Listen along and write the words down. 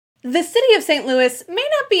The city of St. Louis may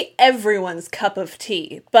not be everyone's cup of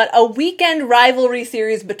tea, but a weekend rivalry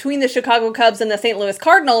series between the Chicago Cubs and the St. Louis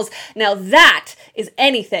Cardinals, now that is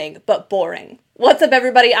anything but boring. What's up,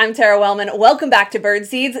 everybody? I'm Tara Wellman. Welcome back to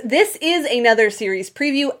Birdseeds. This is another series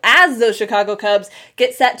preview as those Chicago Cubs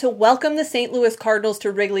get set to welcome the St. Louis Cardinals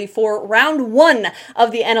to Wrigley for round one of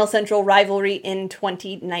the NL Central rivalry in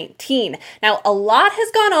 2019. Now, a lot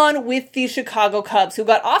has gone on with the Chicago Cubs, who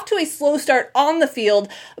got off to a slow start on the field,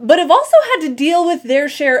 but have also had to deal with their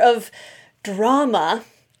share of drama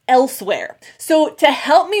elsewhere. So to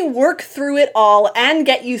help me work through it all and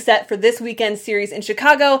get you set for this weekend series in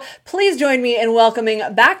Chicago, please join me in welcoming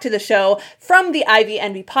back to the show from the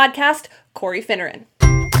IVNB podcast, Corey Finneran.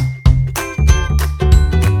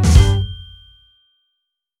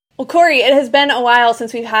 Well, Corey, it has been a while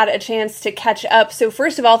since we've had a chance to catch up. So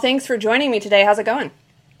first of all, thanks for joining me today. How's it going?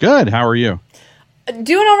 Good. How are you?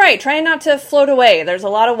 Doing all right. Trying not to float away. There's a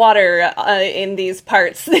lot of water in these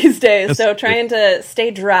parts these days, so trying to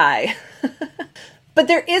stay dry. But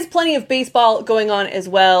there is plenty of baseball going on as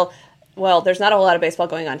well. Well, there's not a whole lot of baseball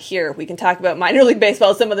going on here. We can talk about minor league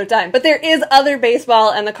baseball some other time. But there is other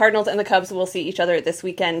baseball, and the Cardinals and the Cubs will see each other this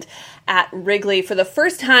weekend at Wrigley for the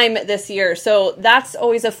first time this year. So that's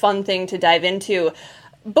always a fun thing to dive into.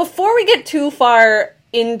 Before we get too far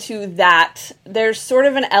into that, there's sort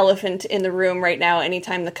of an elephant in the room right now.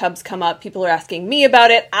 Anytime the Cubs come up, people are asking me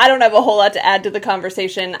about it. I don't have a whole lot to add to the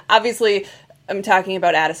conversation. Obviously, I'm talking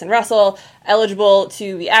about Addison Russell, eligible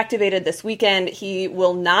to be activated this weekend. He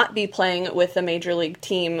will not be playing with the major league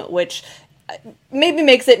team, which maybe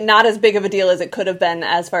makes it not as big of a deal as it could have been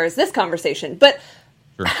as far as this conversation. But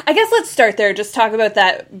I guess let's start there. Just talk about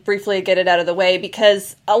that briefly, get it out of the way,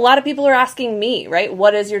 because a lot of people are asking me, right?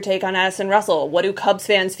 What is your take on Addison Russell? What do Cubs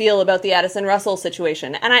fans feel about the Addison Russell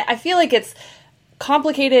situation? And I feel like it's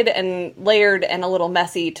complicated and layered and a little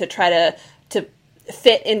messy to try to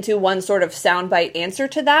fit into one sort of soundbite answer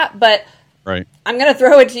to that. But right. I'm going to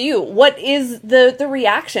throw it to you. What is the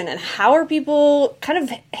reaction, and how are people kind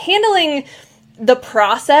of handling the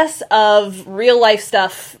process of real life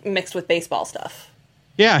stuff mixed with baseball stuff?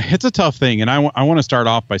 Yeah, it's a tough thing. And I want to start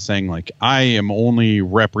off by saying, like, I am only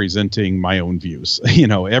representing my own views.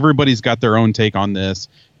 Everybody's got their own take on this.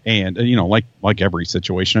 And, like every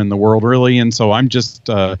situation in the world, really. And so I'm just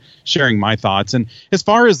sharing my thoughts. And as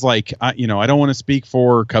far as I don't want to speak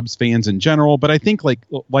for Cubs fans in general, but I think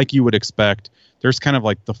like you would expect, there's kind of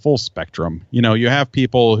like the full spectrum. You have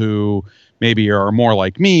people who maybe are more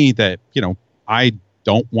like me that, I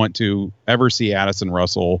don't want to ever see Addison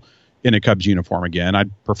Russell in a Cubs uniform again. I'd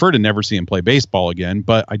prefer to never see him play baseball again,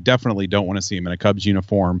 but I definitely don't want to see him in a Cubs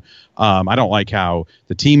uniform. I don't like how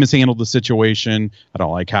the team has handled the situation. I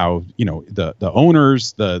don't like how, the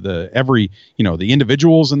owners, the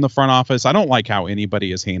individuals in the front office. I don't like how anybody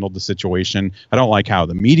has handled the situation. I don't like how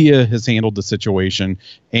the media has handled the situation.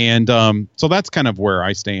 And so that's kind of where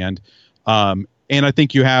I stand. And I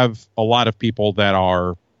think you have a lot of people that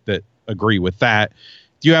agree with that.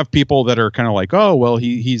 You have people that are kind of like, oh, well,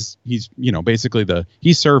 he's basically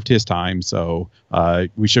he served his time, so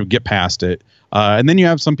we should get past it. And then you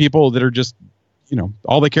have some people that are just,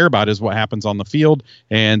 all they care about is what happens on the field,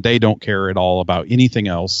 and they don't care at all about anything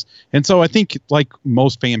else. And so I think, like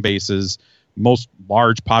most fan bases, most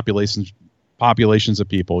large populations of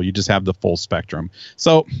people, you just have the full spectrum.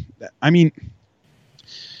 So, I mean,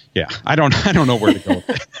 yeah, I don't know where to go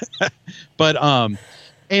with it. But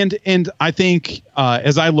And I think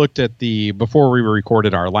as I looked at before we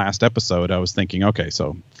recorded our last episode, I was thinking, okay,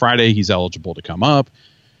 so Friday he's eligible to come up.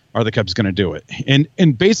 Are the Cubs going to do it?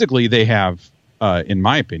 And basically they have, in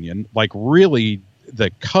my opinion, like really the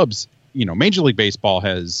Cubs, Major League Baseball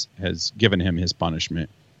has given him his punishment.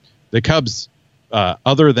 The Cubs,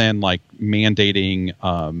 other than like mandating,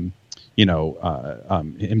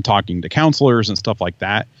 him talking to counselors and stuff like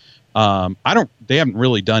that, they haven't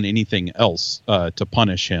really done anything else to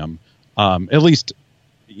punish him, at least,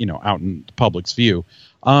 out in the public's view.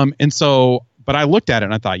 And so, but I looked at it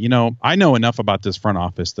and I thought, I know enough about this front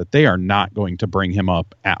office that they are not going to bring him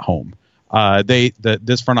up at home.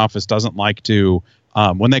 This front office doesn't like to,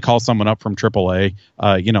 when they call someone up from AAA,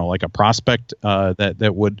 like a prospect,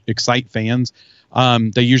 that would excite fans,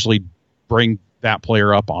 they usually bring that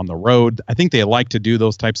player up on the road. I think they like to do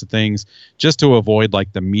those types of things just to avoid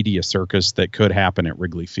like the media circus that could happen at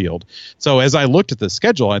Wrigley Field. So as I looked at the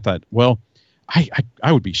schedule, I thought, well,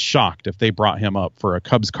 I would be shocked if they brought him up for a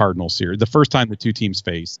Cubs Cardinals series, the first time the two teams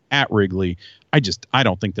face at Wrigley. I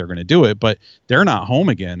don't think they're going to do it, but they're not home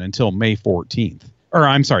again until May 14th. Or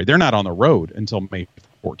I'm sorry, they're not on the road until May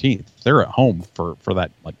 14th. They're at home for that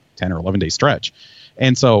like 10 or 11 day stretch.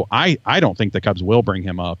 And so I don't think the Cubs will bring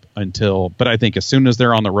him up but I think as soon as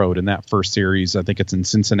they're on the road in that first series, I think it's in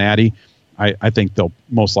Cincinnati, I think they'll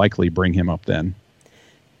most likely bring him up then.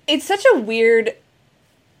 It's such a weird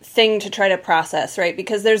thing to try to process, right?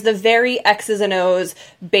 Because there's the very X's and O's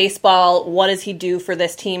baseball. What does he do for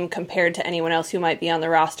this team compared to anyone else who might be on the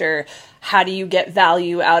roster? How do you get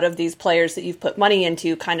value out of these players that you've put money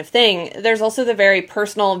into kind of thing? There's also the very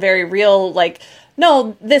personal, very real, like,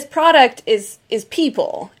 no, this product is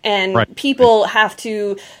people, and right. People have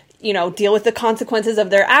to, deal with the consequences of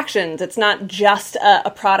their actions. It's not just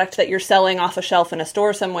a product that you're selling off a shelf in a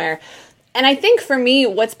store somewhere. And I think for me,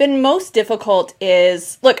 what's been most difficult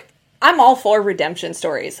is, look, I'm all for redemption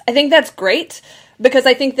stories. I think that's great because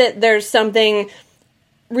I think that there's something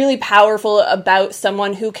really powerful about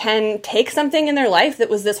someone who can take something in their life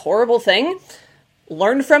that was this horrible thing,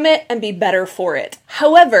 learn from it, and be better for it.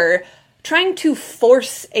 However, trying to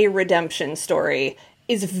force a redemption story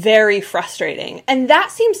is very frustrating. And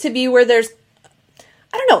that seems to be where there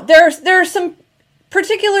are some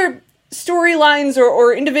particular storylines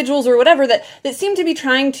or individuals or whatever that seem to be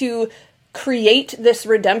trying to create this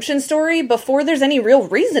redemption story before there's any real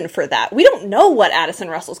reason for that. We don't know what Addison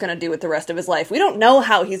Russell's going to do with the rest of his life. We don't know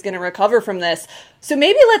how he's going to recover from this. So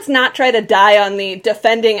maybe let's not try to die on the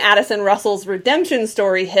defending Addison Russell's redemption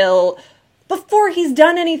story hill before he's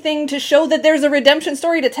done anything to show that there's a redemption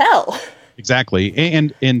story to tell. Exactly.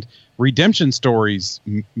 And redemption stories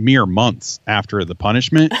mere months after the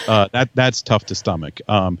punishment, that's tough to stomach.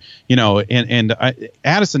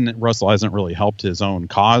 Addison Russell hasn't really helped his own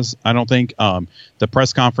cause, I don't think. The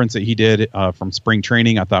press conference that he did from spring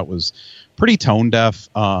training, I thought was pretty tone deaf.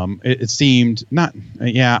 It seemed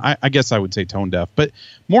I guess I would say tone deaf, but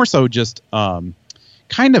more so just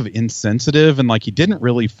kind of insensitive, and like he didn't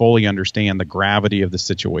really fully understand the gravity of the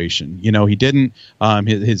situation. He didn't.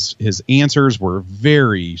 His answers were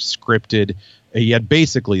very scripted. He had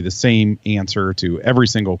basically the same answer to every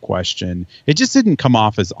single question. It just didn't come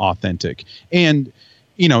off as authentic. And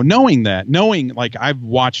knowing like I've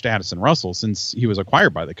watched Addison Russell since he was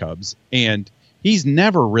acquired by the Cubs, and he's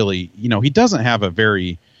never really, he doesn't have a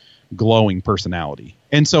very glowing personality.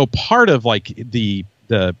 And so part of like the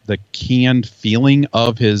canned feeling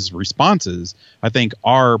of his responses, I think,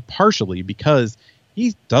 are partially because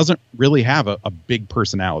he doesn't really have a big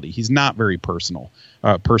personality. He's not very personable.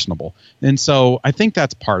 And so I think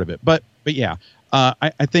that's part of it. But yeah,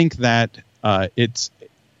 I think that it's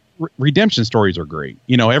redemption stories are great.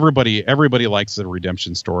 Everybody likes a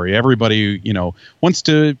redemption story. Everybody, wants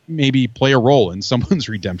to maybe play a role in someone's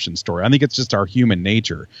redemption story. I think it's just our human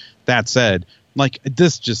nature. That said, like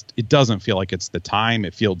this it doesn't feel like it's the time.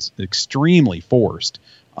 It feels extremely forced.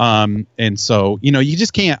 And so, you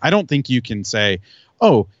just can't, I don't think you can say,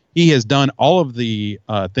 oh, he has done all of the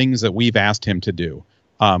things that we've asked him to do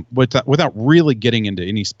without really getting into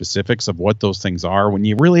any specifics of what those things are when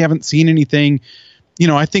you really haven't seen anything.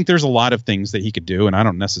 I think there's a lot of things that he could do, and I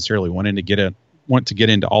don't necessarily want to get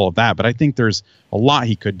into all of that, but I think there's a lot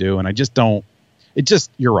he could do. And I just don't,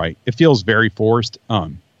 you're right. It feels very forced.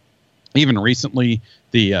 Even recently,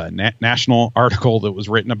 the national article that was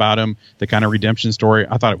written about him, the kind of redemption story,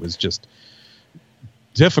 I thought it was just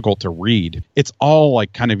difficult to read. It's all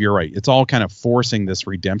like kind of, you're right. It's all kind of forcing this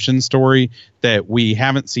redemption story that we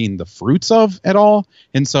haven't seen the fruits of at all.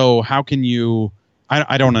 And so how can you,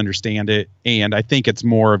 I don't understand it. And I think it's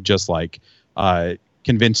more of just like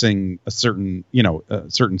convincing a certain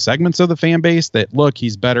segments of the fan base that, look,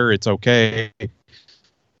 he's better. It's okay.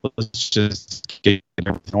 Let's just get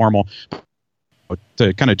everything normal.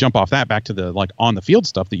 To kind of jump off that back to the like on the field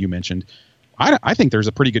stuff that you mentioned, I think there's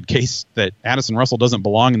a pretty good case that Addison Russell doesn't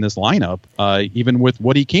belong in this lineup, even with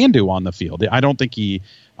what he can do on the field. I don't think he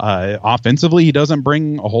offensively, he doesn't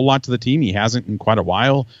bring a whole lot to the team. He hasn't in quite a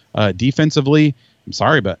while. Defensively, I'm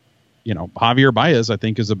sorry, but Javier Baez, I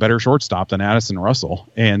think, is a better shortstop than Addison Russell.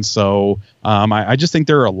 And so I just think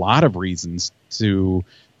there are a lot of reasons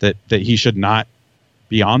that he should not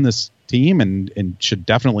be on this team and should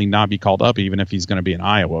definitely not be called up, even if he's going to be in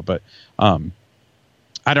Iowa. But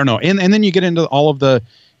I don't know. And then you get into all of the,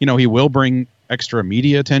 he will bring extra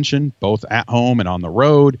media attention, both at home and on the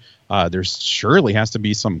road. There's surely has to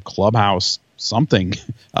be some clubhouse, something,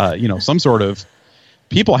 some sort of,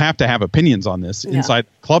 people have to have opinions on this inside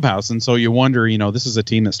clubhouse. And so you wonder, this is a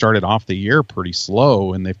team that started off the year pretty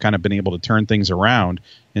slow and they've kind of been able to turn things around.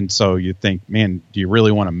 And so you think, man, do you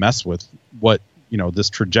really want to mess with what, this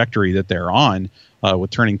trajectory that they're on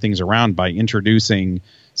with turning things around by introducing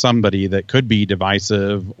somebody that could be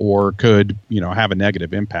divisive or could, have a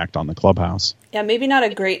negative impact on the clubhouse? Yeah, maybe not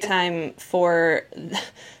a great time for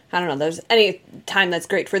I don't know, there's any time that's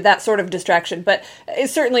great for that sort of distraction, but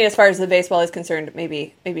certainly as far as the baseball is concerned,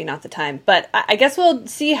 maybe not the time. But I guess we'll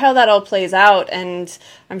see how that all plays out, and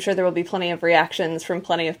I'm sure there will be plenty of reactions from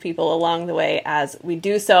plenty of people along the way as we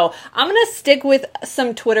do so. I'm going to stick with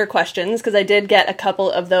some Twitter questions, because I did get a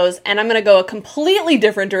couple of those, and I'm going to go a completely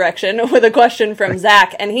different direction with a question from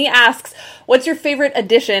Zach, and he asks, what's your favorite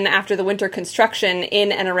addition after the winter construction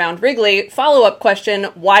in and around Wrigley? Follow-up question,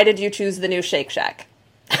 why did you choose the new Shake Shack?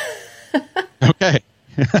 Okay.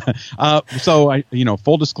 So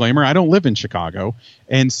full disclaimer, I don't live in Chicago.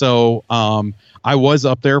 And so, I was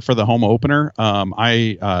up there for the home opener.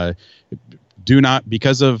 I do not,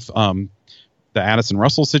 because of, the Addison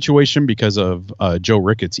Russell situation, because of, Joe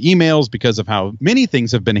Ricketts' emails, because of how many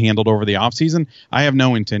things have been handled over the offseason, I have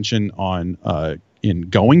no intention on, in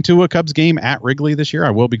going to a Cubs game at Wrigley this year.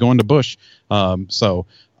 I will be going to Busch. But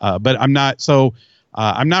I'm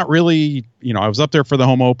not really, I was up there for the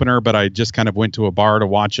home opener, but I just kind of went to a bar to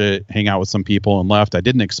watch it, hang out with some people, and left. I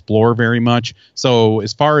didn't explore very much. So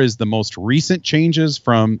as far as the most recent changes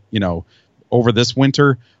from, over this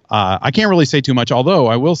winter, I can't really say too much, although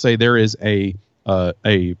I will say there is a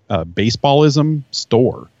baseballism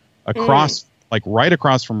store across, right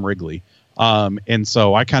across from Wrigley. And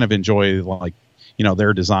so I kind of enjoy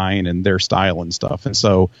their design and their style and stuff. And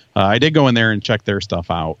so I did go in there and check their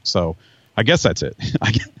stuff out. So I guess that's it.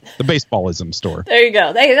 The baseballism store. There you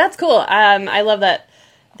go. Hey, that's cool. I love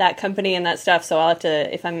that company and that stuff. So I'll have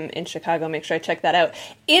to, if I'm in Chicago, make sure I check that out.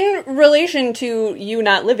 In relation to you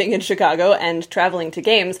not living in Chicago and traveling to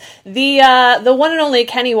games, the one and only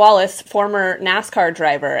Kenny Wallace, former NASCAR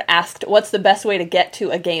driver, asked, "What's the best way to get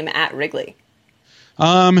to a game at Wrigley?"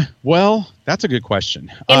 Well, that's a good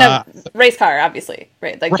question. In a race car, obviously,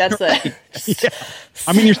 right? That's the. Yeah.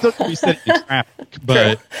 I mean, you're still going to be sitting in traffic,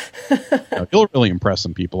 but you'll really impress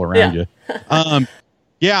some people around you.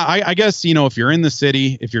 I guess, if you're in the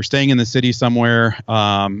city, if you're staying in the city somewhere,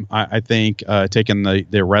 I think taking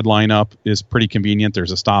the red line up is pretty convenient.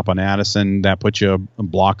 There's a stop on Addison that puts you a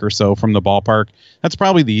block or so from the ballpark. That's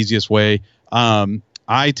probably the easiest way.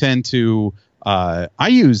 I tend to I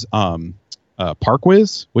use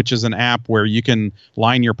ParkWiz, which is an app where you can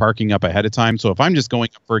line your parking up ahead of time. So if I'm just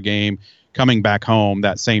going up for a game, coming back home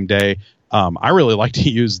that same day, I really like to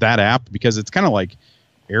use that app because it's kind of like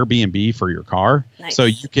Airbnb for your car. Nice. So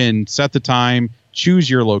you can set the time, choose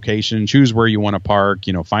your location, choose where you want to park,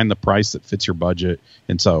 find the price that fits your budget.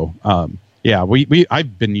 And so,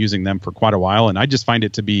 I've been using them for quite a while, and I just find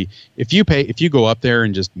it to be, if you go up there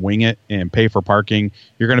and just wing it and pay for parking,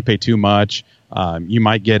 you're going to pay too much. You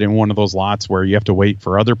might get in one of those lots where you have to wait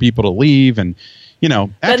for other people to leave, and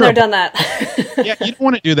after I've done that. Yeah, you don't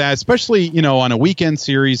want to do that, especially on a weekend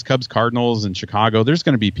series, Cubs Cardinals in Chicago. There's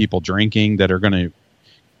going to be people drinking that are going to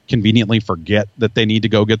conveniently forget that they need to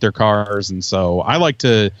go get their cars, and so I like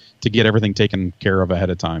to get everything taken care of ahead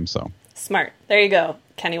of time. So smart. There you go,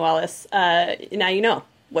 Kenny Wallace. Now you know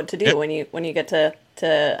what to do when you get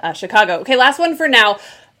to Chicago. Okay, last one for now.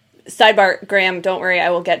 Sidebar, Graham, don't worry,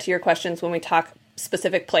 I will get to your questions when we talk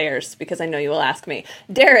specific players, because I know you will ask me.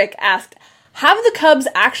 Derek asked, have the Cubs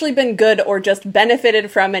actually been good or just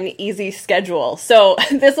benefited from an easy schedule? So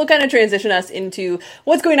this will kind of transition us into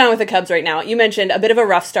what's going on with the Cubs right now. You mentioned a bit of a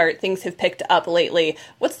rough start. Things have picked up lately.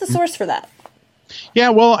 What's the source for that? Yeah,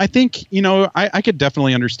 well, I think, I could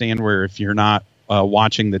definitely understand where if you're not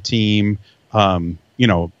watching the team, on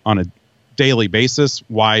a daily basis,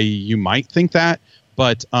 why you might think that.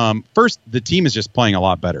 But first, the team is just playing a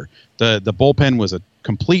lot better. The bullpen was a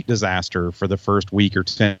complete disaster for the first week or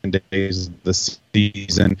 10 days of the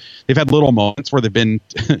season. They've had little moments where they've been,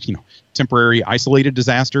 temporary isolated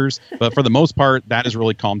disasters, but for the most part, that has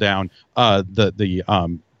really calmed down.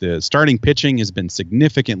 The starting pitching has been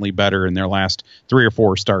significantly better in their last 3 or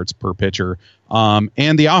 4 starts per pitcher.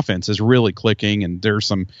 And the offense is really clicking, and there's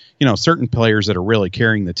some, certain players that are really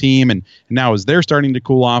carrying the team. And now as they're starting to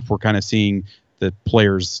cool off, we're kind of seeing the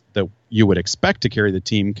players that you would expect to carry the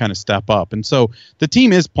team kind of step up. And so the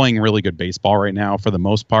team is playing really good baseball right now for the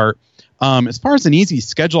most part. As far as an easy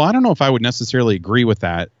schedule, I don't know if I would necessarily agree with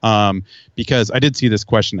that, because I did see this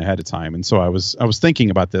question ahead of time. And so I was thinking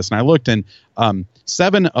about this, and I looked, and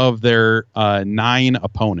 7 of their 9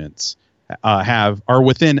 opponents are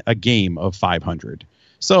within a game of 500.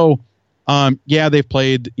 So they've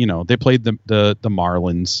played, they played the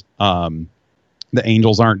Marlins. The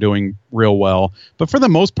Angels aren't doing real well, but for the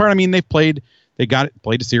most part, I mean, they played a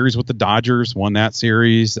series with the Dodgers, won that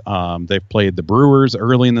series. They've played the Brewers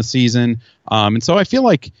early in the season. And so I feel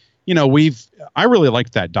like, I really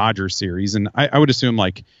liked that Dodgers series, and I would assume,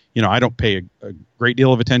 like, I don't pay a great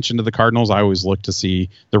deal of attention to the Cardinals. I always look to see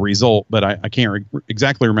the result, but I can't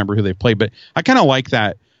exactly remember who they've played. But I kind of like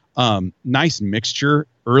that nice mixture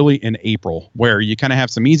early in April where you kind of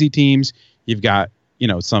have some easy teams. You've got,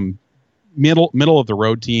 some middle of the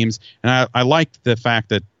road teams. And I liked the fact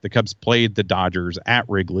that the Cubs played the Dodgers at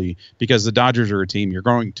Wrigley, because the Dodgers are a team you're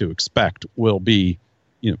going to expect will be,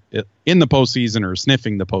 in the postseason or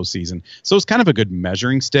sniffing the postseason. So it's kind of a good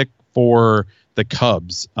measuring stick for the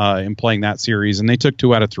Cubs in playing that series. And they took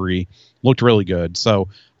 2 out of 3, looked really good. So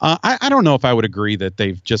I don't know if I would agree that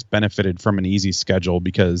they've just benefited from an easy schedule,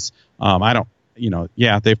 because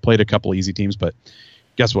they've played a couple easy teams, but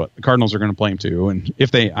guess what? The Cardinals are going to play them too. And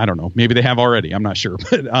if I don't know, maybe they have already, I'm not sure.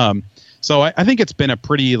 But so I think it's been a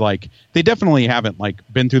pretty, they definitely haven't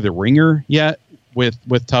been through the ringer yet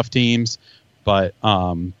with tough teams. But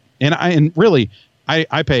really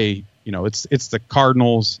I pay, it's the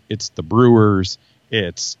Cardinals, it's the Brewers,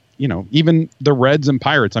 it's, even the Reds and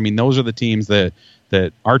Pirates. I mean, those are the teams that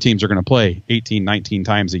our teams are going to play 18, 19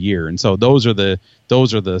 times a year. And so those are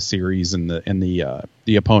the series and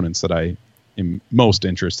the opponents that I am most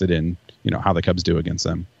interested in, how the Cubs do against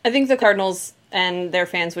them. I think the Cardinals and their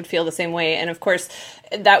fans would feel the same way. And of course,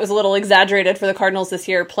 that was a little exaggerated for the Cardinals this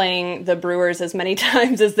year, playing the Brewers as many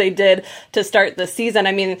times as they did to start the season.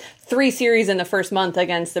 I mean, 3 series in the first month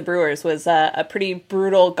against the Brewers was a pretty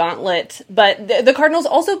brutal gauntlet. But the Cardinals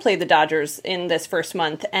also played the Dodgers in this first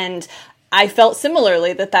month, and I felt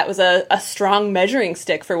similarly that was a strong measuring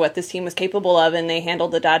stick for what this team was capable of, and they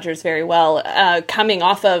handled the Dodgers very well. Coming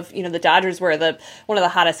off of, the Dodgers were one of the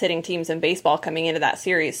hottest hitting teams in baseball coming into that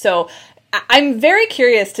series. So I'm very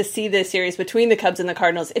curious to see this series between the Cubs and the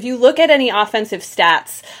Cardinals. If you look at any offensive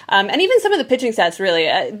stats, and even some of the pitching stats, really,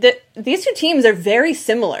 these two teams are very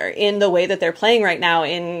similar in the way that they're playing right now,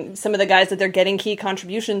 in some of the guys that they're getting key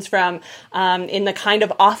contributions from, in the kind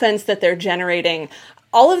of offense that they're generating.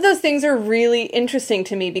 All of those things are really interesting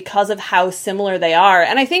to me because of how similar they are.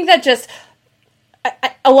 And I think that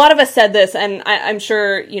a lot of us said this, and I'm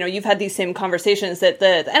sure, you've had these same conversations, that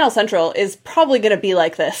the NL Central is probably going to be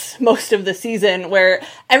like this most of the season, where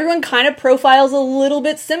everyone kind of profiles a little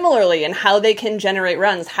bit similarly in how they can generate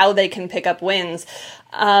runs, how they can pick up wins.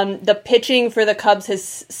 The pitching for the Cubs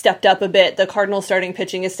has stepped up a bit. The Cardinals starting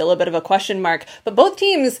pitching is still a bit of a question mark, but both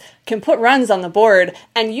teams can put runs on the board.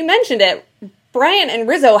 And you mentioned it, Bryant and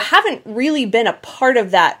Rizzo haven't really been a part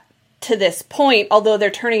of that to this point, although they're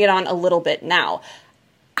turning it on a little bit now.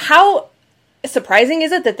 How surprising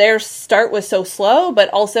is it that their start was so slow, but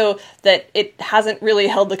also that it hasn't really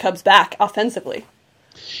held the Cubs back offensively?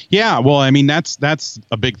 Yeah, well, I mean, that's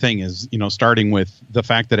a big thing, is, starting with the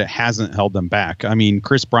fact that it hasn't held them back. I mean,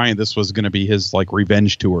 Chris Bryant, this was going to be his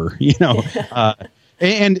revenge tour,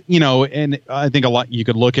 And I think a lot, you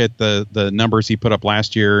could look at the numbers he put up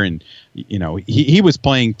last year, and he was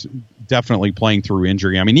definitely playing through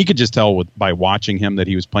injury. I mean, you could just tell by watching him that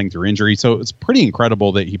he was playing through injury. So it's pretty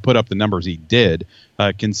incredible that he put up the numbers he did,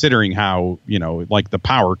 considering how the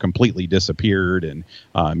power completely disappeared, and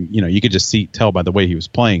you could just tell by the way he was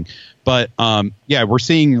playing. But we're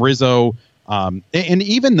seeing Rizzo, and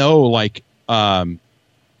even though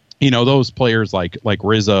those players like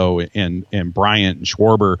Rizzo and Bryant and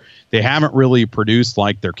Schwarber, they haven't really produced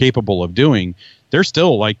like they're capable of doing. They're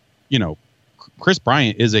still Chris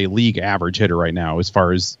Bryant is a league average hitter right now as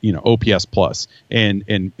far as, OPS plus, and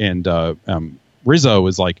Rizzo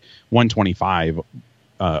is 125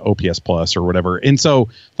 OPS plus or whatever. And so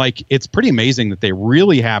it's pretty amazing that they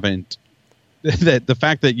really haven't, that the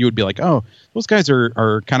fact that you would be oh, those guys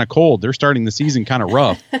are kind of cold. They're starting the season kind of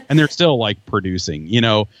rough, and they're still producing,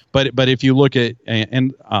 But if you look at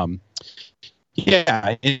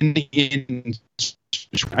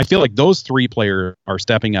I feel like those 3 players are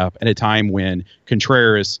stepping up at a time when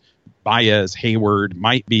Contreras, Baez, Hayward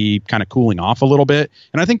might be kind of cooling off a little bit,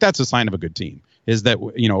 and I think that's a sign of a good team. Is that,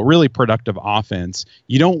 a really productive offense,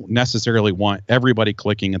 you don't necessarily want everybody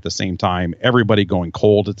clicking at the same time, everybody going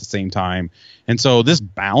cold at the same time. And so this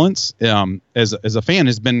balance, as a fan,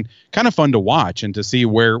 has been kind of fun to watch and to see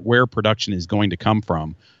where production is going to come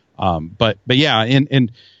from. But yeah,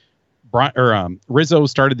 and Rizzo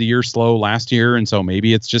started the year slow last year, and so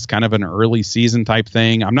maybe it's just kind of an early season type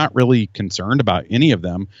thing. I'm not really concerned about any of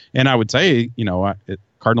them. And I would say,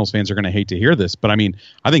 Cardinals fans are going to hate to hear this, but I mean,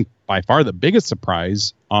 I think by far the biggest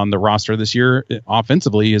surprise on the roster this year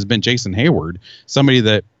offensively has been Jason Hayward, somebody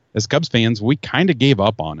that as Cubs fans, we kind of gave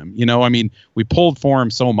up on him. I mean, we pulled for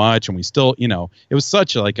him so much, and we still, it was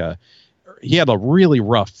such he had a really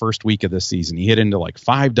rough first week of this season. He hit into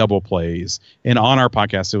 5 double plays, and on our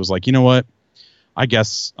podcast, it was you know what? I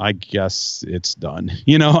guess it's done.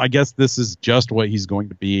 You know, I guess this is just what he's going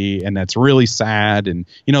to be, and that's really sad. And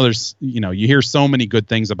there's you hear so many good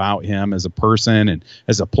things about him as a person and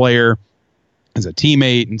as a player, as a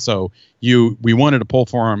teammate, and so we wanted to pull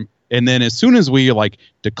for him. And then as soon as we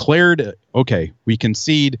declared, okay, we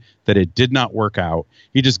concede that it did not work out,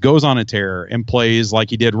 he just goes on a tear and plays like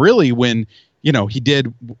he did really when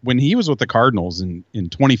he was with the Cardinals in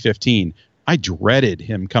 2015. I dreaded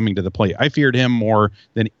him coming to the plate. I feared him more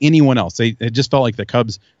than anyone else. It just felt like the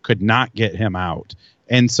Cubs could not get him out.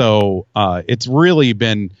 And so it's really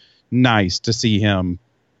been nice to see him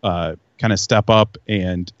kind of step up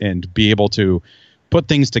and be able to put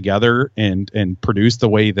things together and produce the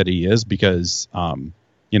way that he is, because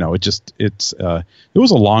it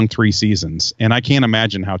was a long 3 seasons, and I can't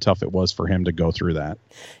imagine how tough it was for him to go through that.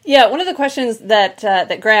 Yeah, one of the questions that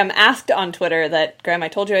Graham asked on Twitter, that Graham, I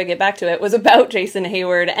told you I'd get back to it, was about Jason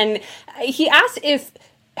Heyward, and he asked if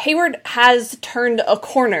Heyward has turned a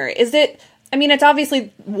corner. It's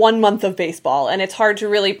obviously 1 month of baseball, and it's hard to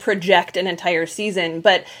really project an entire season,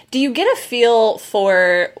 but do you get a feel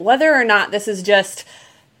for whether or not this is just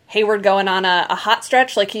Heyward going on a hot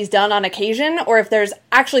stretch like he's done on occasion, or if there's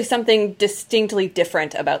actually something distinctly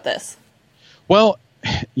different about this? Well,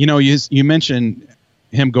 you mentioned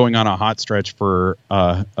him going on a hot stretch for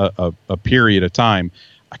a period of time.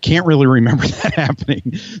 I can't really remember that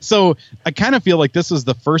happening. So I kind of feel like this is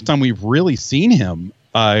the first time we've really seen him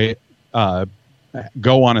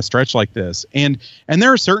go on a stretch like this. And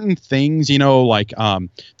there are certain things,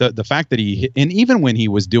 the fact that and even when he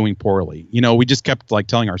was doing poorly, we just kept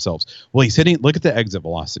telling ourselves, well, look at the exit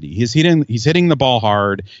velocity. He's hitting the ball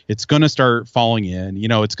hard. It's going to start falling in,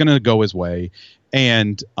 it's going to go his way.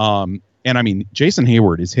 And I mean, Jason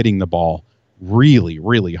Heyward is hitting the ball really,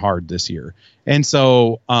 really hard this year. And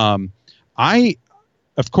so I,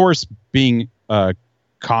 of course, being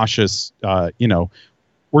cautious,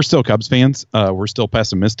 we're still Cubs fans. We're still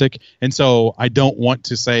pessimistic. And so I don't want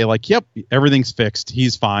to say yep, everything's fixed.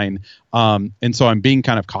 He's fine. And so I'm being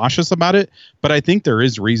kind of cautious about it. But I think there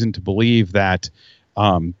is reason to believe that,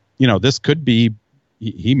 this could be,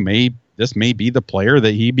 this may be the player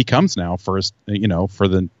that he becomes now for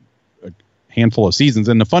the handful of seasons.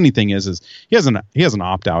 And the funny thing is he has an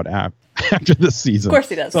opt-out after this season. Of course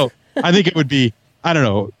he does. So I think it would be, I don't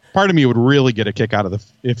know, part of me would really get a kick out of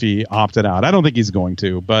if he opted out. I don't think he's going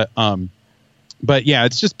to, but yeah,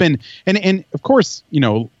 it's just been, and of course,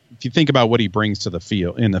 if you think about what he brings to the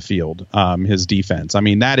field, his defense, I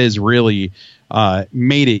mean, that is really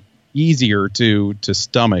made it easier to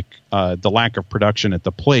stomach the lack of production at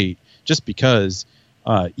the plate, just because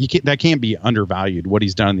that can't be undervalued what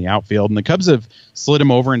he's done in the outfield. And the Cubs have slid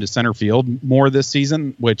him over into center field more this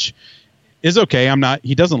season, which is okay.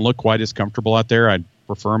 He doesn't look quite as comfortable out there. I'd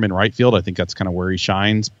prefer him in right field. I think that's kind of where he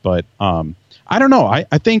shines, but I don't know.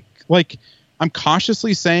 I think I'm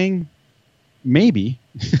cautiously saying maybe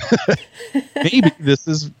this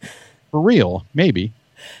is for real. Maybe.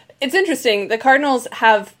 It's interesting. The Cardinals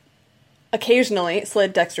have occasionally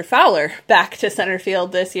slid Dexter Fowler back to center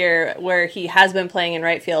field this year, where he has been playing in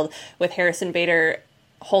right field with Harrison Bader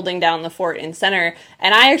holding down the fort in center.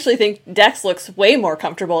 And I actually think Dex looks way more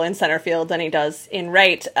comfortable in center field than he does in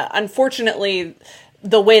right. Unfortunately,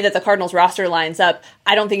 the way that the Cardinals roster lines up,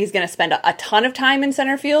 I don't think he's going to spend a ton of time in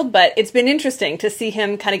center field, but it's been interesting to see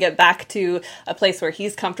him kind of get back to a place where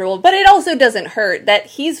he's comfortable. But it also doesn't hurt that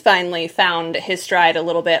he's finally found his stride a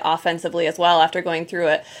little bit offensively as well, after going through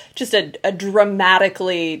a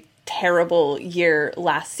dramatically terrible year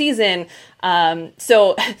last season.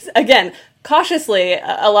 So again, cautiously,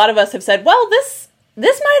 a lot of us have said, well, this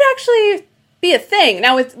might actually be a thing.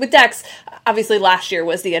 Now with Dex, obviously last year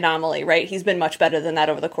was the anomaly, right? He's been much better than that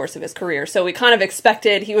over the course of his career. So we kind of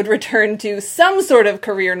expected he would return to some sort of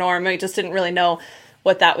career norm. We just didn't really know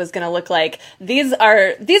what that was going to look like. These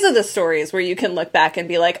are the stories where you can look back and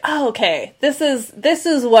be like, oh, okay, this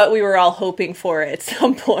is what we were all hoping for at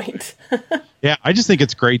some point. Yeah, I just think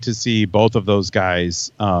it's great to see both of those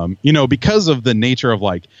guys, because of the nature of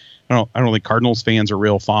I don't think Cardinals fans are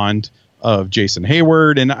real fond of Jason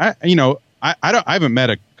Heyward. And I haven't met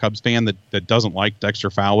a Cubs fan that doesn't like Dexter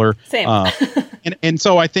Fowler. Same. And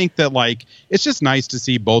so I think that it's just nice to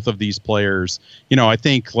see both of these players. I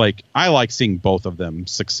think I like seeing both of them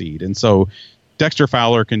succeed. And so Dexter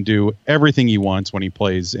Fowler can do everything he wants when he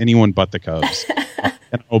plays anyone but the Cubs,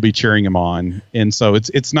 and I'll be cheering him on. And so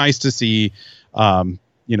it's nice to see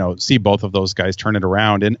see both of those guys turn it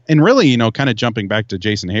around. And really, kind of jumping back to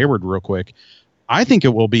Jason Heyward real quick, I think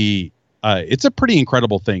it will be. It's a pretty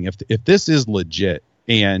incredible thing if this is legit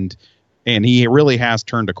and he really has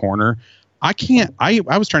turned a corner. I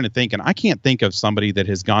was trying to think, and I can't think of somebody that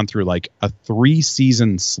has gone through like a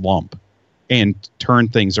 3-season slump and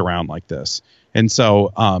turned things around like this. And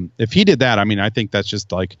so if he did that, I mean, I think that's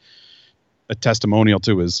just like a testimonial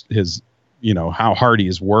to his how hard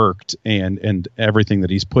he's worked and everything that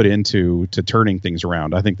he's put into to turning things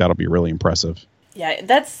around. I think that'll be really impressive. Yeah,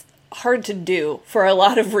 that's hard to do for a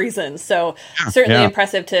lot of reasons. So certainly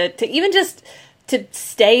impressive to even just to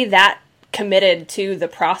stay that committed to the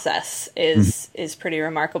process is pretty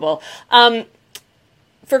remarkable.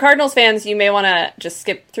 For Cardinals fans, you may want to just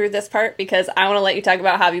skip through this part because I want to let you talk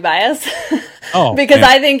about Javi Baez. Because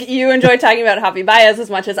I think you enjoy talking about Javi Baez as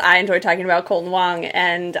much as I enjoy talking about Kolten Wong,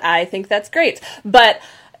 and I think that's great. But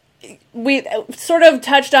we sort of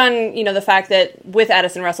touched on, the fact that with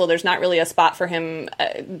Addison Russell, there's not really a spot for him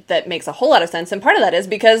that makes a whole lot of sense. And part of that is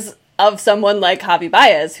because of someone like Javi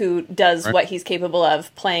Baez, who does what he's capable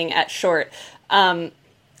of playing at short.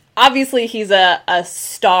 Obviously, he's a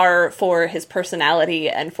star for his personality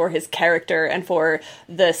and for his character and for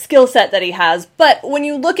the skill set that he has. But when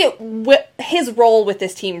you look at his role with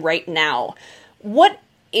this team right now, what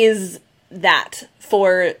is that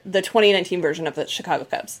for the 2019 version of the Chicago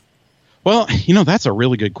Cubs? Well, that's a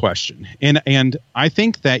really good question. And I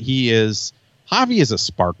think that Javi is a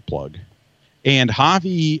spark plug. And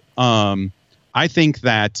Javi, I think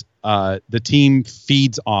that the team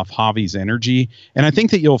feeds off Javi's energy. And I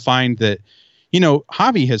think that you'll find that,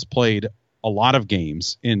 Javi has played a lot of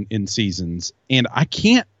games in seasons. And I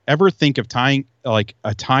can't ever think of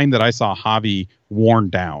a time that I saw Javi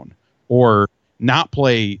worn down or not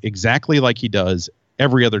play exactly like he does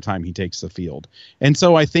every other time he takes the field. And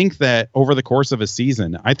so I think that over the course of a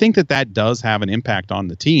season, I think that does have an impact on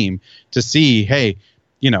the team to see, hey,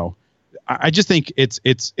 I just think it's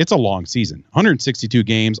a long season, 162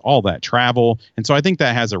 games, all that travel. And so I think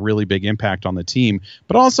that has a really big impact on the team.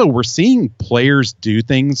 But also we're seeing players do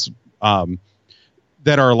things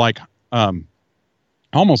that are like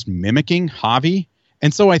almost mimicking Javi.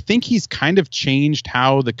 And so I think he's kind of changed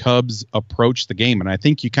how the Cubs approach the game. And I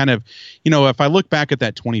think you kind of, if I look back at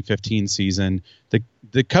that 2015 season,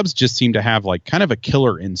 the Cubs just seem to have like kind of a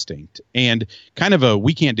killer instinct and kind of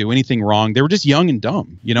we can't do anything wrong. They were just young and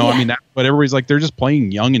dumb, I mean, but everybody's like, they're just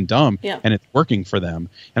playing young and dumb and it's working for them.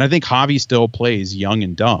 And I think Javi still plays young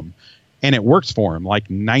and dumb and it works for him like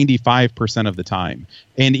 95% of the time.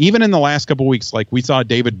 And even in the last couple of weeks, like we saw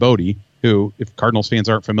David Bodie, who, if Cardinals fans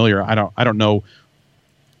aren't familiar, I don't know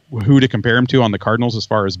who to compare him to on the Cardinals as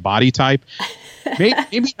far as body type.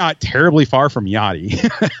 Maybe not terribly far from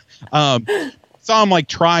Yachty. Saw him like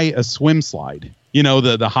try a swim slide, the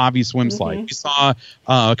Javi swim slide. We saw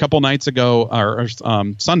a couple nights ago or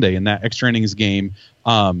Sunday in that extra innings game.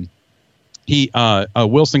 Wilson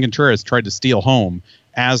Contreras tried to steal home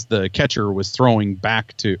as the catcher was throwing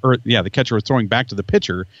back to the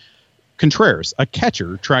pitcher. Contreras, a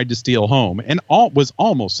catcher, tried to steal home and was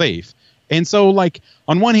almost safe. And so, like,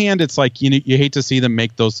 on one hand, it's like, you hate to see them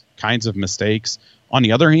make those kinds of mistakes. On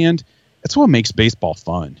the other hand, that's what makes baseball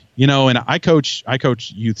fun, and I coach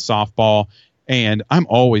youth softball, and I'm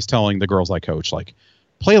always telling the girls I coach, like,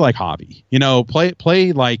 play like Javi,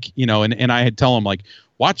 play like, and I had tell them, like,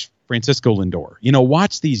 watch Francisco Lindor,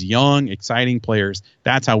 watch these young, exciting players.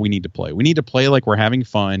 That's how we need to play. We need to play like we're having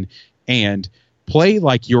fun and play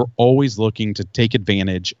like you're always looking to take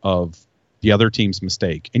advantage of the other team's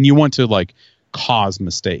mistake, and you want to like cause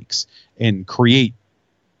mistakes and create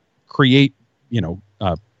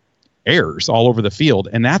errors all over the field.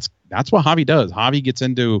 And that's what Javi does. Javi gets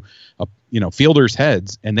into fielders'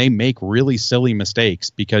 heads and they make really silly mistakes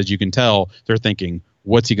because you can tell they're thinking,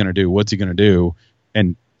 what's he going to do?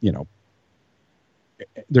 And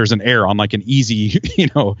there's an error on like an easy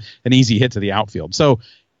hit to the outfield. So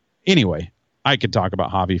anyway, I could talk about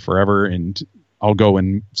Javi forever and I'll go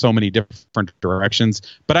in so many different directions,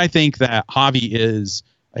 but I think that Javi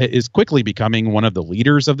is quickly becoming one of the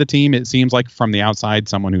leaders of the team. It seems like from the outside,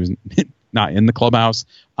 someone who's not in the clubhouse,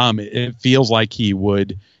 it feels like he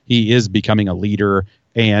is becoming a leader.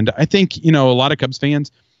 And I think, a lot of Cubs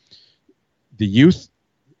fans, the youth,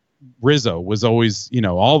 Rizzo was always,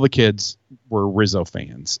 all the kids were Rizzo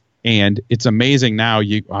fans. And it's amazing now.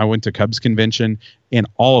 I went to Cubs convention and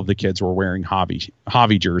all of the kids were wearing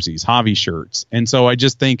Javi jerseys, Javi shirts. And so I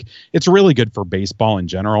just think it's really good for baseball in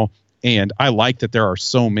general. And I like that there are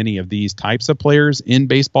so many of these types of players in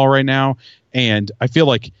baseball right now. And I feel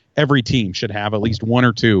like every team should have at least one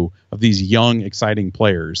or two of these young, exciting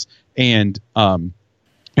players. And I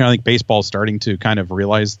think baseball is starting to kind of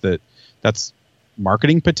realize that that's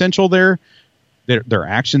marketing potential there. Their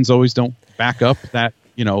actions always don't back up that,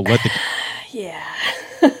 let the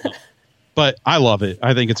but I love it.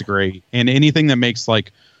 I think it's great. And anything that makes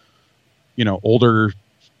like, older,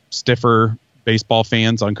 stiffer baseball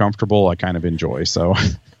fans uncomfortable, I kind of enjoy. So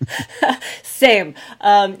Same.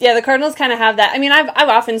 The Cardinals kind of have that. I mean, I've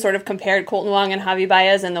often sort of compared Kolten Wong and Javi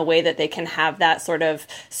Baez in the way that they can have that sort of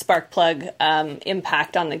spark plug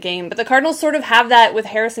impact on the game. But the Cardinals sort of have that with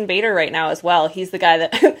Harrison Bader right now as well. He's the guy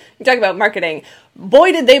that, you talk about marketing,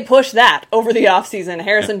 boy, did they push that over the offseason.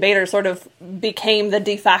 Harrison Bader sort of became the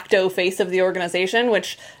de facto face of the organization,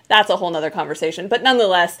 which that's a whole nother conversation. But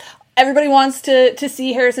nonetheless, everybody wants to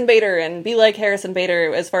see Harrison Bader and be like Harrison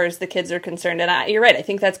Bader as far as the kids are concerned. And you're right. I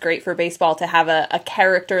think that's great for baseball to have a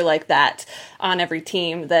character like that on every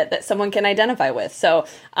team that someone can identify with. So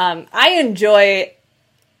I enjoy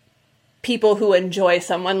people who enjoy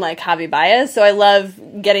someone like Javi Baez. So I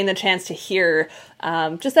love getting the chance to hear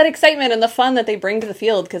just that excitement and the fun that they bring to the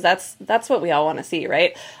field, because that's what we all want to see,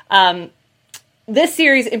 right? This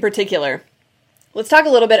series in particular, let's talk a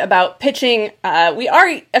little bit about pitching. We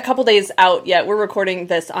are a couple days out yet. We're recording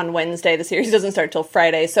this on Wednesday. The series doesn't start till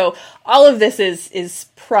Friday. So all of this is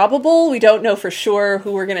probable. We don't know for sure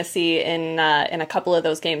who we're going to see in a couple of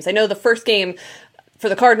those games. I know the first game for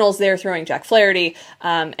the Cardinals, they're throwing Jack Flaherty.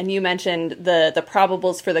 And you mentioned the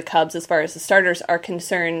probables for the Cubs as far as the starters are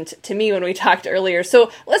concerned to me when we talked earlier.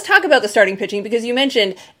 So let's talk about the starting pitching, because you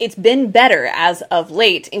mentioned it's been better as of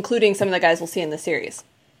late, including some of the guys we'll see in the series.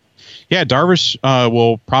 Yeah, Darvish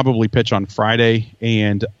will probably pitch on Friday,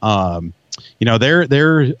 and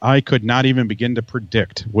there I could not even begin to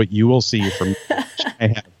predict what you will see from. I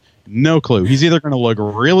have no clue. He's either going to look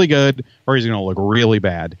really good or he's going to look really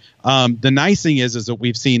bad. The nice thing is that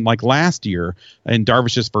we've seen, like last year in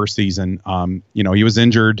Darvish's first season, he was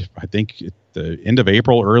injured, I think at the end of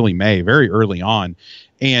April, early May, very early on,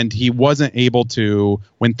 and he wasn't able to,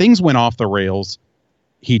 when things went off the rails,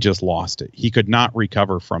 he just lost it. He could not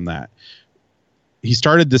recover from that. He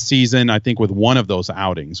started the season, I think, with one of those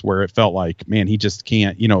outings where it felt like, man, he just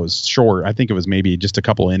can't, it was short. I think it was maybe just a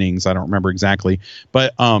couple innings. I don't remember exactly.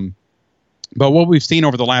 But what we've seen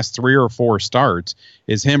over the last 3 or 4 starts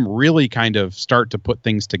is him really kind of start to put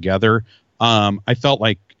things together. I felt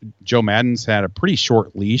like Joe Maddon's had a pretty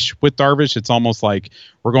short leash with Darvish. It's almost like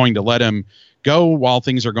we're going to let him go while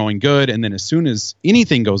things are going good. And then as soon as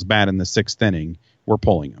anything goes bad in the 6th inning, we're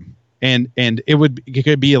pulling him. And it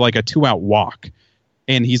could be like a 2-out walk.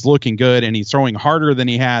 And he's looking good, and he's throwing harder than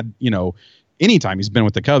he had, anytime he's been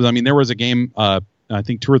with the Cubs. I mean, there was a game, I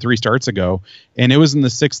think 2 or 3 starts ago, and it was in the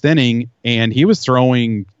 6th inning, and he was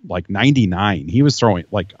throwing like 99. He was throwing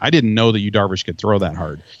like, I didn't know that Yu Darvish could throw that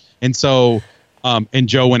hard. And so, and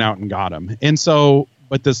Joe went out and got him. And so,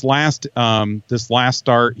 but this last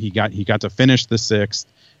start, he got to finish the 6th,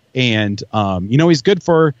 and he's good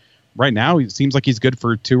for. Right now, it seems like he's good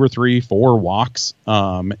for 2 or 3, 4 walks.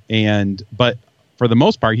 But for the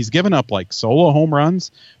most part, he's given up like solo home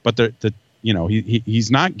runs, but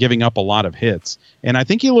he's not giving up a lot of hits. And I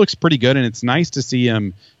think he looks pretty good, and it's nice to see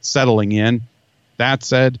him settling in. That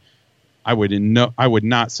said, I would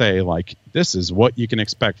not say like this is what you can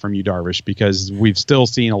expect from Yu Darvish, because we've still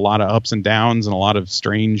seen a lot of ups and downs and a lot of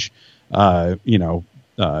strange,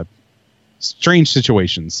 strange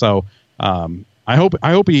situations. So I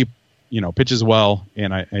hope he pitches well,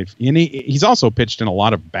 and he's also pitched in a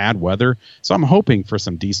lot of bad weather, so I'm hoping for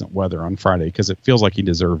some decent weather on Friday, because it feels like he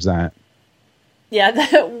deserves that. Yeah,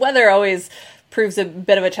 the weather always proves a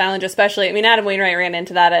bit of a challenge, especially, I mean, Adam Wainwright ran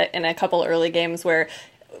into that in a couple early games where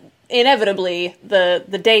inevitably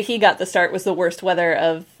the day he got the start was the worst weather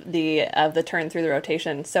of the turn through the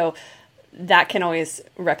rotation, so that can always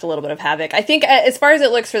wreak a little bit of havoc. I think as far as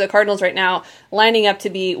it looks for the Cardinals right now, lining up to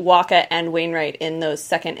be Wacha and Wainwright in those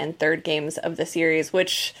 2nd and 3rd games of the series,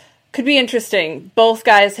 which could be interesting. Both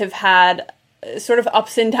guys have had sort of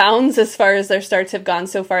ups and downs as far as their starts have gone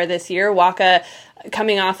so far this year. Wacha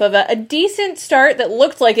coming off of a decent start that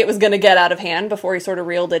looked like it was going to get out of hand before he sort of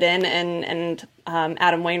reeled it in, and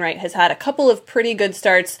Adam Wainwright has had a couple of pretty good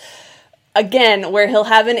starts, again, where he'll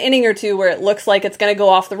have an inning or two where it looks like it's going to go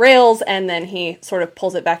off the rails, and then he sort of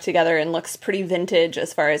pulls it back together and looks pretty vintage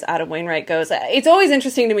as far as Adam Wainwright goes. It's always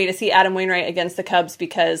interesting to me to see Adam Wainwright against the Cubs,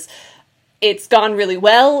 because it's gone really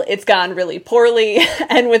well, it's gone really poorly,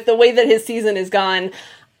 and with the way that his season is gone,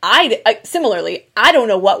 similarly, I don't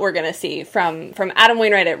know what we're going to see from Adam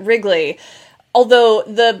Wainwright at Wrigley. Although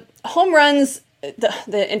the home runs,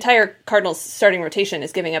 the entire Cardinals starting rotation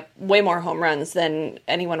is giving up way more home runs than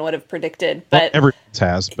anyone would have predicted. But everyone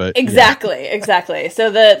has, but exactly. So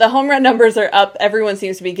the home run numbers are up. Everyone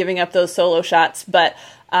seems to be giving up those solo shots, but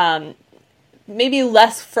maybe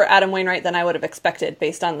less for Adam Wainwright than I would have expected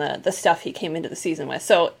based on the stuff he came into the season with.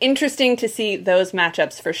 So interesting to see those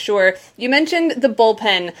matchups for sure. You mentioned the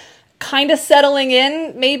bullpen kind of settling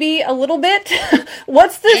in maybe a little bit.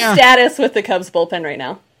 What's the status with the Cubs bullpen right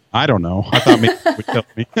now? I don't know. I thought maybe it would kill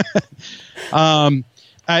me.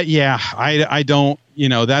 I don't,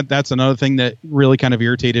 that's another thing that really kind of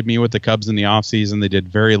irritated me with the Cubs in the offseason. They did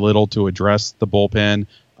very little to address the bullpen,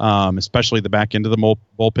 especially the back end of the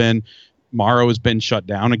bullpen. Morrow has been shut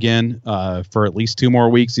down again for at least 2 more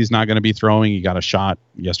weeks. He's not going to be throwing. He got a shot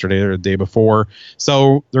yesterday or the day before.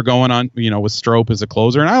 So they're going on, with Strop as a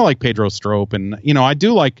closer. And I like Pedro Strop. And, I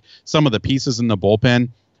do like some of the pieces in the bullpen.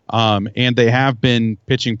 And they have been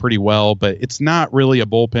pitching pretty well, but it's not really a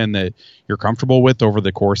bullpen that you're comfortable with over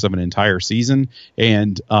the course of an entire season.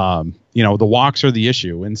 And, the walks are the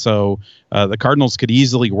issue. And so the Cardinals could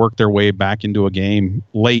easily work their way back into a game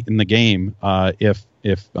late in the game if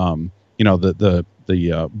the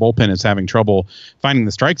bullpen is having trouble finding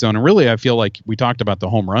the strike zone. And really, I feel like we talked about the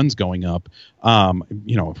home runs going up.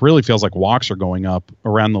 It really feels like walks are going up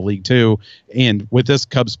around the league too. And with this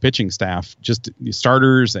Cubs pitching staff, just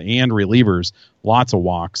starters and relievers, lots of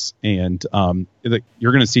walks. And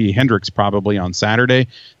you're going to see Hendricks probably on Saturday.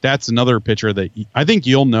 That's another pitcher that I think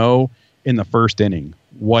you'll know in the first inning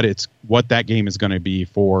what that game is going to be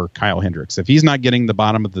for Kyle Hendricks. If he's not getting the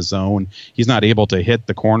bottom of the zone, he's not able to hit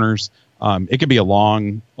the corners. It could be a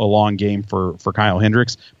long game for Kyle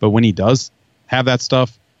Hendricks, but when he does have that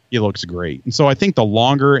stuff, he looks great. And so I think the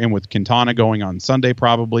longer, and with Quintana going on Sunday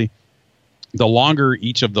probably, the longer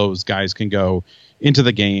each of those guys can go into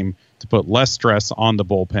the game to put less stress on the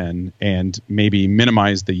bullpen and maybe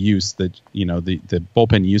minimize the use that, the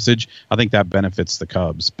bullpen usage, I think that benefits the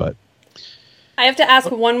Cubs. But I have to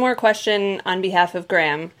ask one more question on behalf of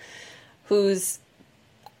Graham, who's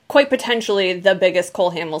quite potentially the biggest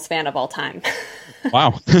Cole Hamels fan of all time.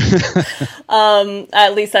 Wow.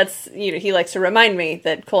 At least that's, he likes to remind me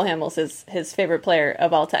that Cole Hamels is his favorite player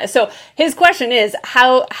of all time. So his question is,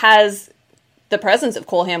 how has the presence of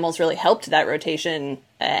Cole Hamels really helped that rotation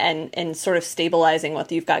and sort of stabilizing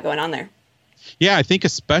what you've got going on there? Yeah, I think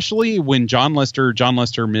especially when John Lester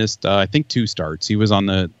missed, I think 2 starts. He was on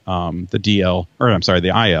the DL, or I'm sorry, the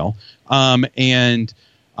IL. And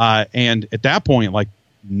at that point, like,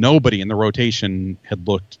 nobody in the rotation had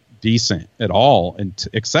looked decent at all,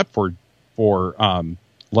 except for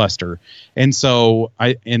Lester. And so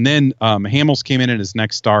then Hamels came in at his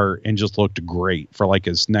next start and just looked great for like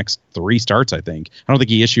his next 3 starts. I think I don't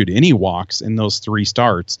think he issued any walks in those 3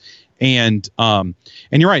 starts. And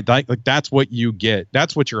you're right, like that's what you get.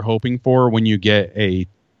 That's what you're hoping for when you get a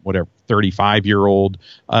 35-year-old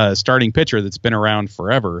starting pitcher that's been around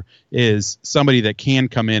forever, is somebody that can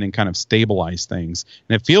come in and kind of stabilize things.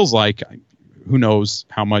 And it feels like, who knows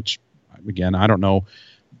how much, again, I don't know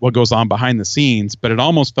what goes on behind the scenes, but it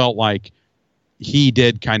almost felt like he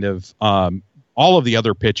did kind of all of the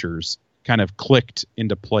other pitchers kind of clicked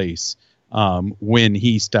into place when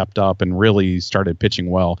he stepped up and really started pitching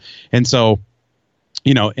well. And so,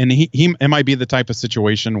 and he it might be the type of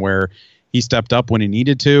situation where he stepped up when he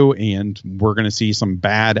needed to, and we're going to see some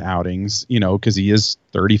bad outings, because he is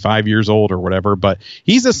 35 years old or whatever. But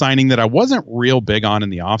he's a signing that I wasn't real big on in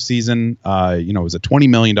the offseason. It was a $20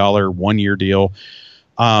 million 1-year deal.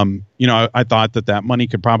 I thought that money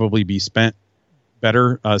could probably be spent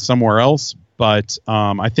better somewhere else. But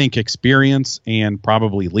I think experience and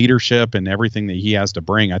probably leadership and everything that he has to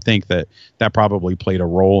bring, I think that probably played a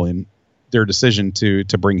role in their decision to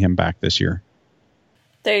bring him back this year.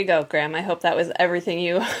 There you go, Graham. I hope that was everything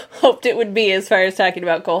you hoped it would be as far as talking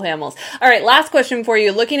about Cole Hamels. All right, last question for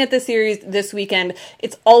you. Looking at the series this weekend,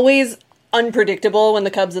 it's always unpredictable when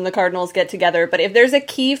the Cubs and the Cardinals get together, but if there's a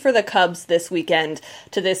key for the Cubs this weekend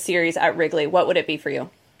to this series at Wrigley, what would it be for you?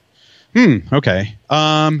 Okay.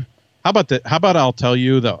 How about I'll tell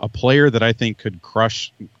you a player that I think could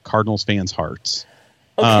crush Cardinals fans' hearts.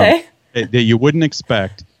 Okay. That you wouldn't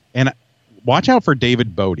expect. And watch out for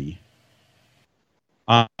David Bodie.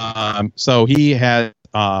 So he had,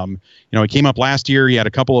 he came up last year. He had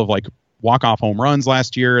a couple of like walk-off home runs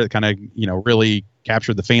last year that kind of, really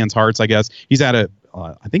captured the fans' hearts, I guess. He's had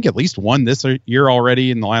I think at least one this year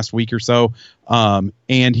already in the last week or so.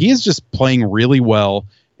 And he is just playing really well,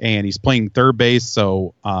 and he's playing third base.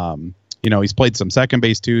 So, he's played some second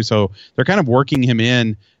base too. So they're kind of working him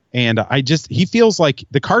in. And he feels like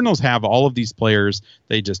the Cardinals have all of these players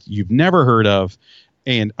you've never heard of.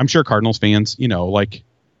 And I'm sure Cardinals fans,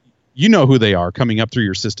 who they are coming up through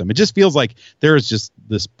your system. It just feels like there is just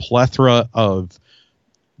this plethora of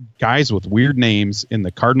guys with weird names in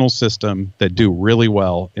the Cardinals system that do really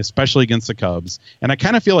well, especially against the Cubs. And I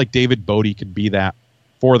kind of feel like David Bote could be that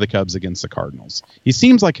for the Cubs against the Cardinals. He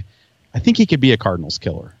seems like, I think he could be a Cardinals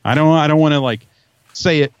killer. I don't want to like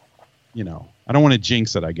say it, you know, I don't want to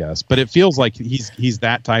jinx it, I guess, but it feels like he's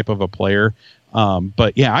that type of a player.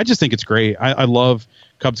 But yeah, I just think it's great. I love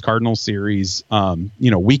Cubs Cardinals series.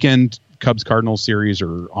 Weekend Cubs Cardinals series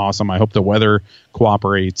are awesome. I hope the weather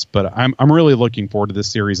cooperates, but I'm really looking forward to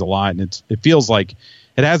this series a lot. And it feels like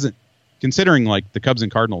it hasn't, considering like the Cubs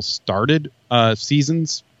and Cardinals started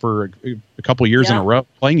seasons for a couple years in a row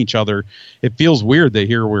playing each other. It feels weird that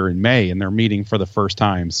here we're in May and they're meeting for the first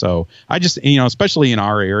time. So I just, especially in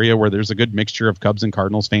our area where there's a good mixture of Cubs and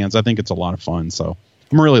Cardinals fans, I think it's a lot of fun. So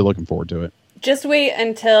I'm really looking forward to it. Just wait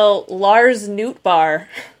until Lars Nootbaar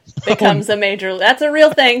becomes a major. That's a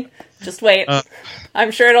real thing. Just wait. I'm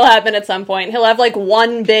sure it'll happen at some point. He'll have like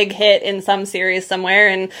one big hit in some series somewhere,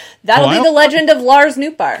 and that'll be the legend of Lars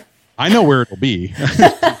Nootbaar. I know where it'll be.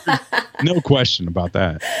 No question about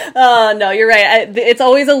that. No, you're right. It's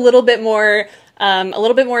always a little bit more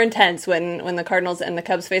intense when the Cardinals and the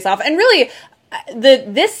Cubs face off. And really,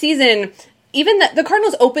 this season, even the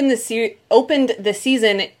Cardinals opened the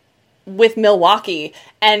season with Milwaukee,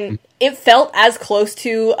 and it felt as close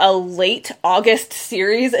to a late August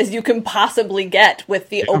series as you can possibly get with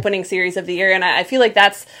the opening series of the year. And I feel like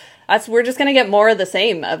we're just going to get more of the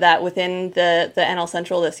same of that within the NL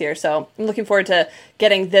Central this year. So I'm looking forward to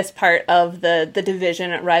getting this part of the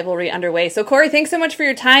division rivalry underway. So Corey, thanks so much for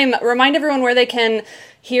your time. Remind everyone where they can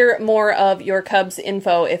hear more of your Cubs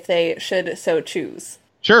info if they should so choose.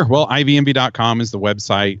 Sure. Well, ivnb.com is the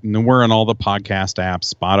website, and then we're on all the podcast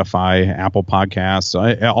apps, Spotify, Apple Podcasts,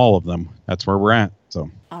 all of them. That's where we're at.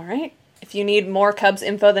 So, all right. If you need more Cubs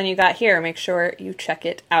info than you got here, make sure you check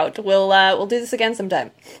it out. We'll do this again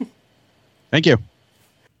sometime. Thank you.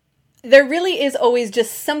 There really is always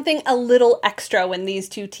just something a little extra when these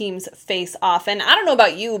two teams face off. And I don't know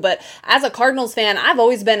about you, but as a Cardinals fan, I've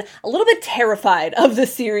always been a little bit terrified of the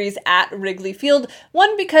series at Wrigley Field.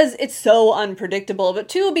 One, because it's so unpredictable, but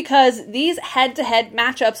two, because these head-to-head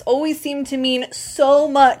matchups always seem to mean so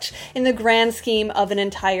much in the grand scheme of an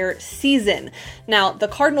entire season. Now, the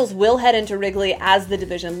Cardinals will head into Wrigley as the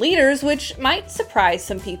division leaders, which might surprise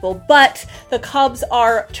some people, but the Cubs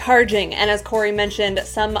are charging. And as Corey mentioned,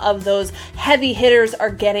 some of those heavy hitters are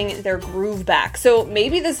getting their groove back. So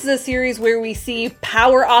maybe this is a series where we see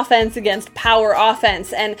power offense against power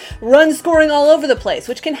offense and run scoring all over the place,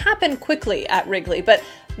 which can happen quickly at Wrigley. But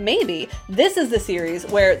maybe this is the series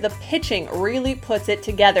where the pitching really puts it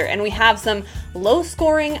together and we have some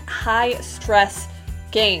low-scoring, high-stress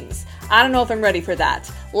games. I don't know if I'm ready for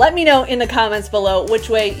that. Let me know in the comments below which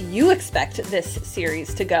way you expect this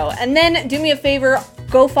series to go. And then do me a favor,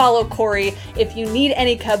 go follow Corey if you need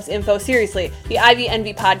any Cubs info. Seriously, the Ivy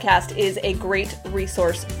Envy podcast is a great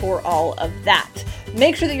resource for all of that.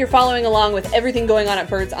 Make sure that you're following along with everything going on at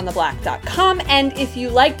birdsontheblack.com. And if you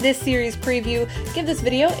liked this series preview, give this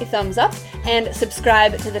video a thumbs up and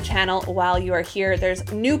subscribe to the channel while you are here. There's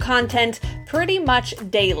new content pretty much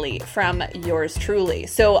daily from yours truly.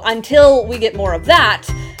 So until we get more of that,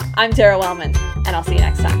 I'm Tara Wellman, and I'll see you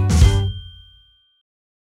next time.